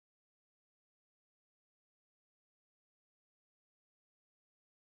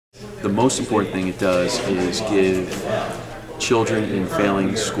The most important thing it does is give children in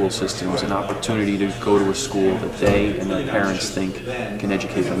failing school systems an opportunity to go to a school that they and their parents think can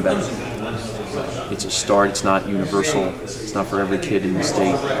educate them better. It's a start. It's not universal. It's not for every kid in the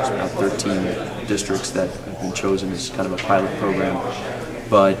state. There's about 13 districts that have been chosen as kind of a pilot program.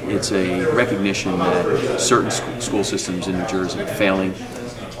 But it's a recognition that certain school systems in New Jersey are failing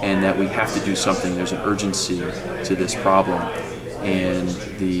and that we have to do something. There's an urgency to this problem. And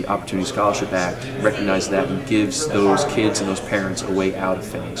the Opportunity Scholarship Act recognizes that and gives those kids and those parents a way out of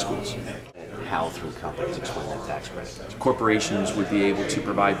failing schools. How through companies explain that tax credit? Corporations would be able to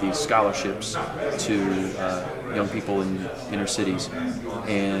provide these scholarships to young people in inner cities,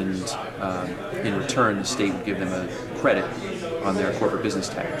 and in return the state would give them a credit on their corporate business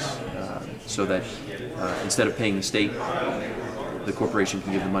tax, so that instead of paying the state, the corporation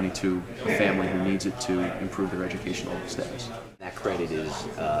can give the money to a family who needs it to improve their educational status. That credit is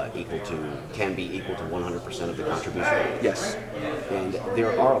can be equal to 100% of the contribution? Yes. And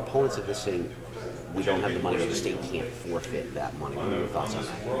there are opponents of this saying we don't have the money, or the state can't forfeit that money. What are your thoughts on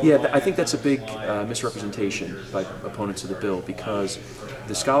that? Yeah, I think that's a big misrepresentation by opponents of the bill, because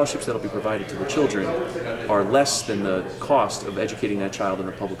the scholarships that will be provided to the children are less than the cost of educating that child in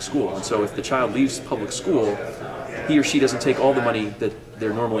the public school. And so if the child leaves public school, he or she doesn't take all the money that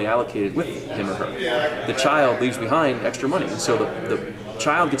they're normally allocated with him or her. The child leaves behind extra money, and so the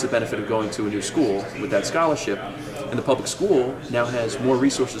child gets the benefit of going to a new school with that scholarship, and the public school now has more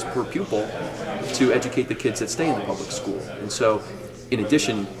resources per pupil to educate the kids that stay in the public school. And so, in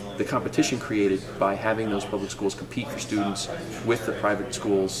addition, the competition created by having those public schools compete for students with the private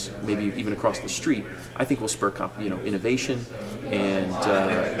schools, maybe even across the street, I think will spur innovation and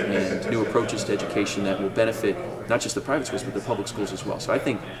new approaches to education that will benefit not just the private schools but the public schools as well. So I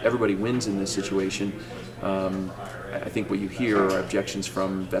think everybody wins in this situation. I think what you hear are objections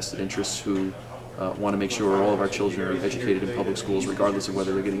from vested interests who want to make sure all of our children are educated in public schools regardless of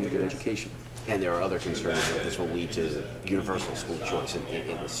whether they're getting a good education. And there are other concerns that this will lead to universal school choice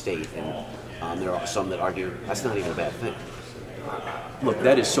in the state, and there are some that argue that's not even a bad thing. Look,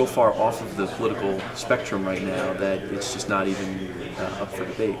 that is so far off of the political spectrum right now that it's just not even up for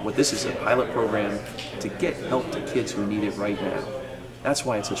debate. What this is a pilot program to get help to kids who need it right now. That's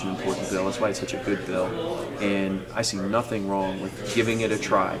why it's such an important bill. That's why it's such a good bill. And I see nothing wrong with giving it a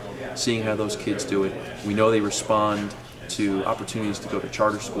try, seeing how those kids do it. We know they respond to opportunities to go to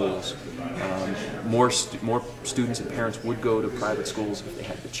charter schools. More students and parents would go to private schools if they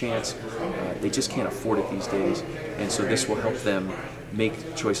had the chance. They just can't afford it these days. And so this will help them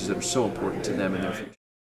make choices that are so important to them in their future.